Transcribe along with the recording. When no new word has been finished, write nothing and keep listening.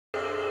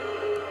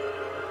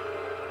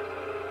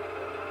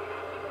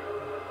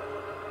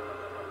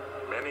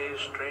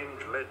many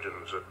strange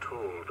legends are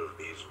told of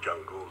these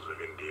jungles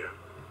of India,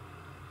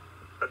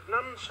 but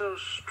none so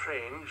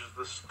strange as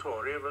the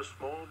story of a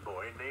small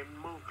boy named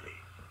Mowgli.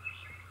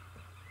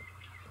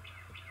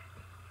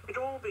 It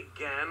all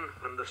began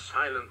when the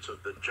silence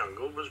of the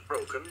jungle was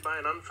broken by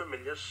an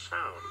unfamiliar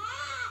sound.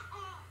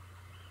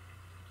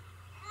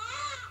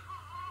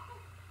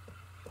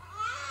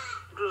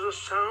 It was a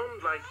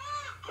sound like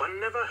one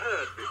never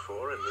heard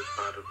before in this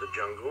part of the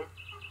jungle.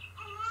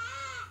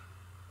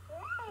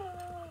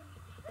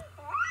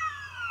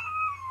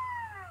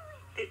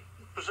 It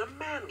was a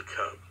man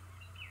cub.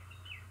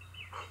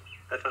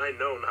 Had I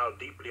known how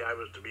deeply I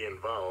was to be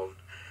involved,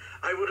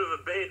 I would have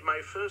obeyed my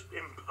first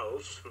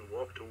impulse and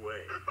walked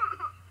away.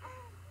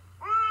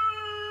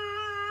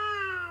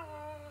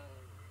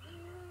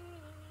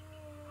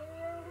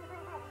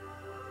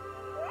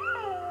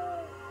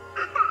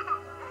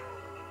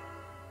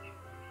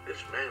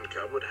 This man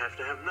cub would have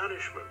to have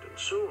nourishment, and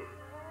soon.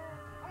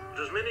 It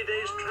was many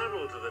days'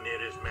 travel to the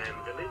nearest man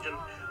village, and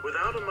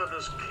without a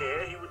mother's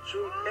care, he would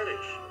soon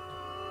perish.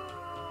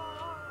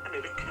 And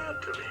it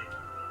occurred to me.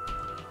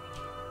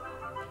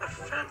 A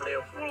family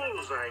of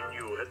wolves I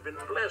knew had been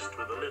blessed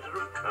with a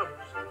litter of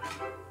cubs.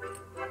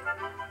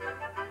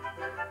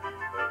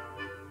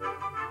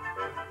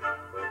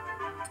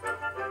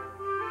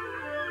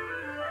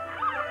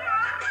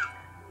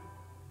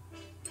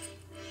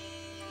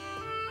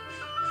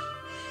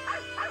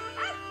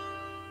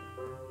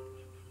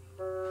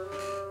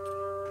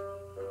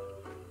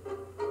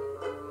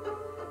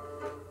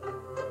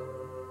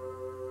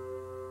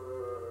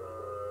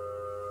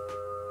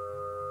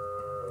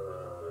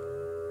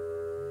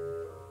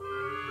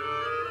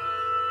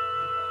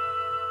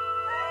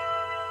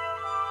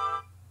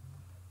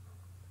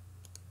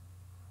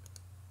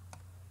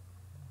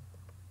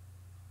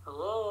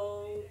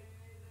 Hello?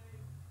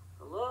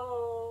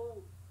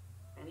 Hello?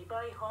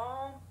 Anybody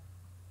home?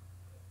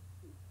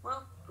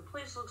 Well, the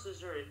place looks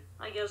deserted.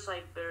 I guess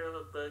I better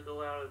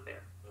go out of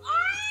there.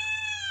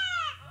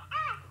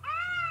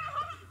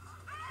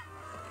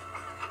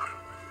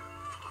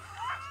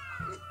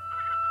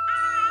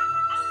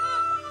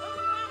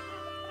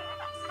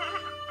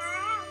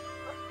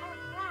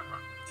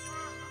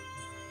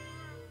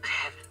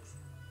 Heavens.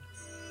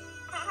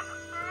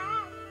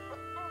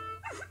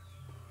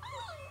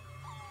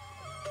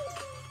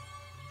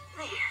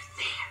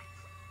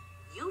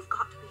 You've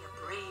got to be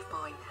a brave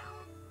boy now.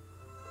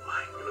 Well,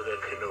 I knew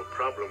there'd be no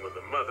problem with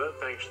the mother,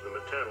 thanks to the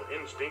maternal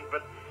instinct,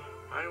 but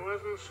I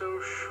wasn't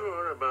so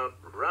sure about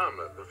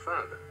Rama, the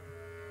father.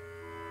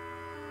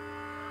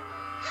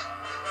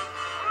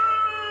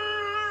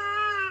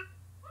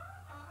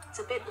 It's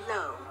a bit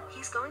low.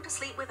 He's going to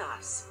sleep with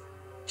us,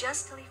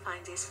 just till he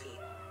finds his feet.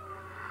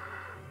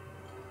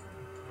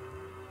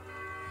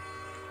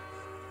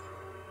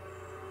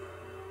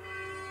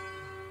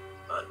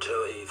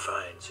 Until he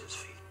finds his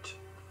feet.